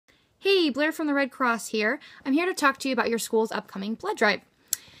Hey, Blair from the Red Cross here. I'm here to talk to you about your school's upcoming blood drive.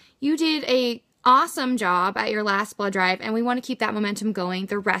 You did an awesome job at your last blood drive, and we want to keep that momentum going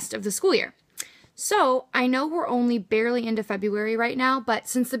the rest of the school year. So, I know we're only barely into February right now, but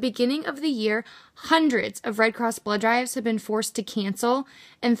since the beginning of the year, hundreds of Red Cross blood drives have been forced to cancel,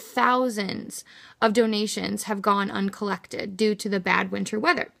 and thousands of donations have gone uncollected due to the bad winter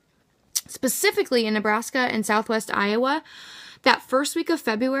weather. Specifically in Nebraska and southwest Iowa, that first week of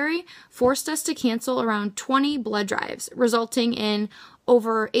February forced us to cancel around 20 blood drives, resulting in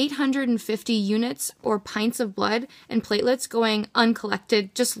over 850 units or pints of blood and platelets going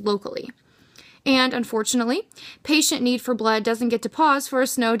uncollected just locally. And unfortunately, patient need for blood doesn't get to pause for a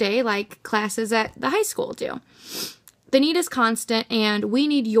snow day like classes at the high school do. The need is constant, and we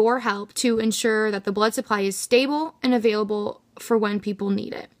need your help to ensure that the blood supply is stable and available for when people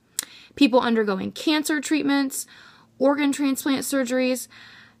need it. People undergoing cancer treatments, organ transplant surgeries,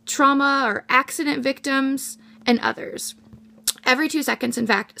 trauma or accident victims, and others. Every 2 seconds, in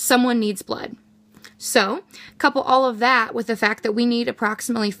fact, someone needs blood. So, couple all of that with the fact that we need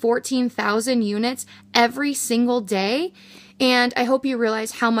approximately 14,000 units every single day, and I hope you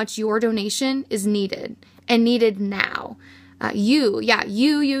realize how much your donation is needed, and needed now. You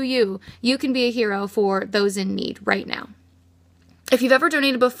can be a hero for those in need right now. If you've ever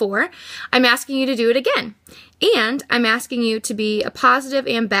donated before, I'm asking you to do it again. And I'm asking you to be a positive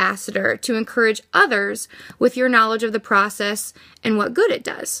ambassador to encourage others with your knowledge of the process and what good it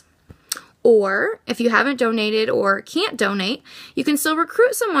does. Or, if you haven't donated or can't donate, you can still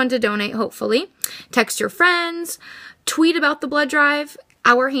recruit someone to donate, hopefully. Text your friends, tweet about the blood drive.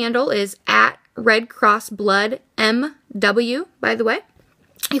 Our handle is @RedCrossBloodMW, by the way.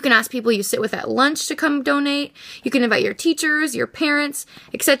 You can ask people you sit with at lunch to come donate. You can invite your teachers, your parents,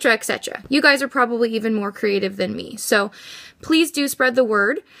 etc., etc. You guys are probably even more creative than me. So please do spread the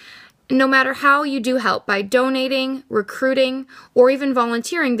word. No matter how you do help, by donating, recruiting, or even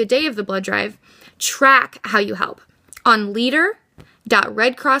volunteering the day of the blood drive, track how you help on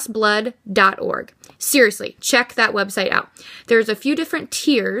leader.redcrossblood.org. Seriously, check that website out. There's a few different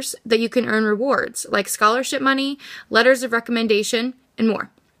tiers that you can earn rewards, like scholarship money, letters of recommendation, and more.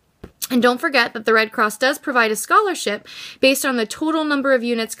 And don't forget that the Red Cross does provide a scholarship based on the total number of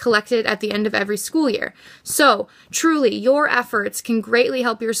units collected at the end of every school year. So, truly, your efforts can greatly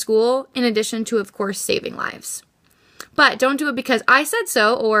help your school, in addition to, of course, saving lives. But don't do it because I said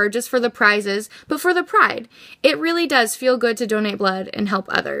so, or just for the prizes, but for the pride. It really does feel good to donate blood and help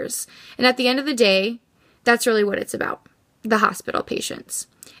others. And at the end of the day, that's really what it's about, the hospital patients.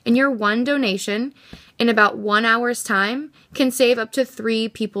 And your one donation in about 1 hour's time can save up to 3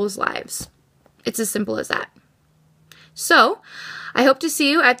 people's lives. It's as simple as that. So, I hope to see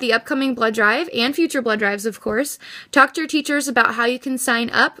you at the upcoming blood drive and future blood drives, of course. Talk to your teachers about how you can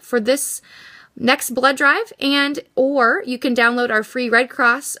sign up for this next blood drive, or you can download our free Red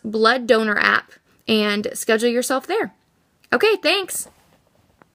Cross blood donor app and schedule yourself there. Okay, thanks.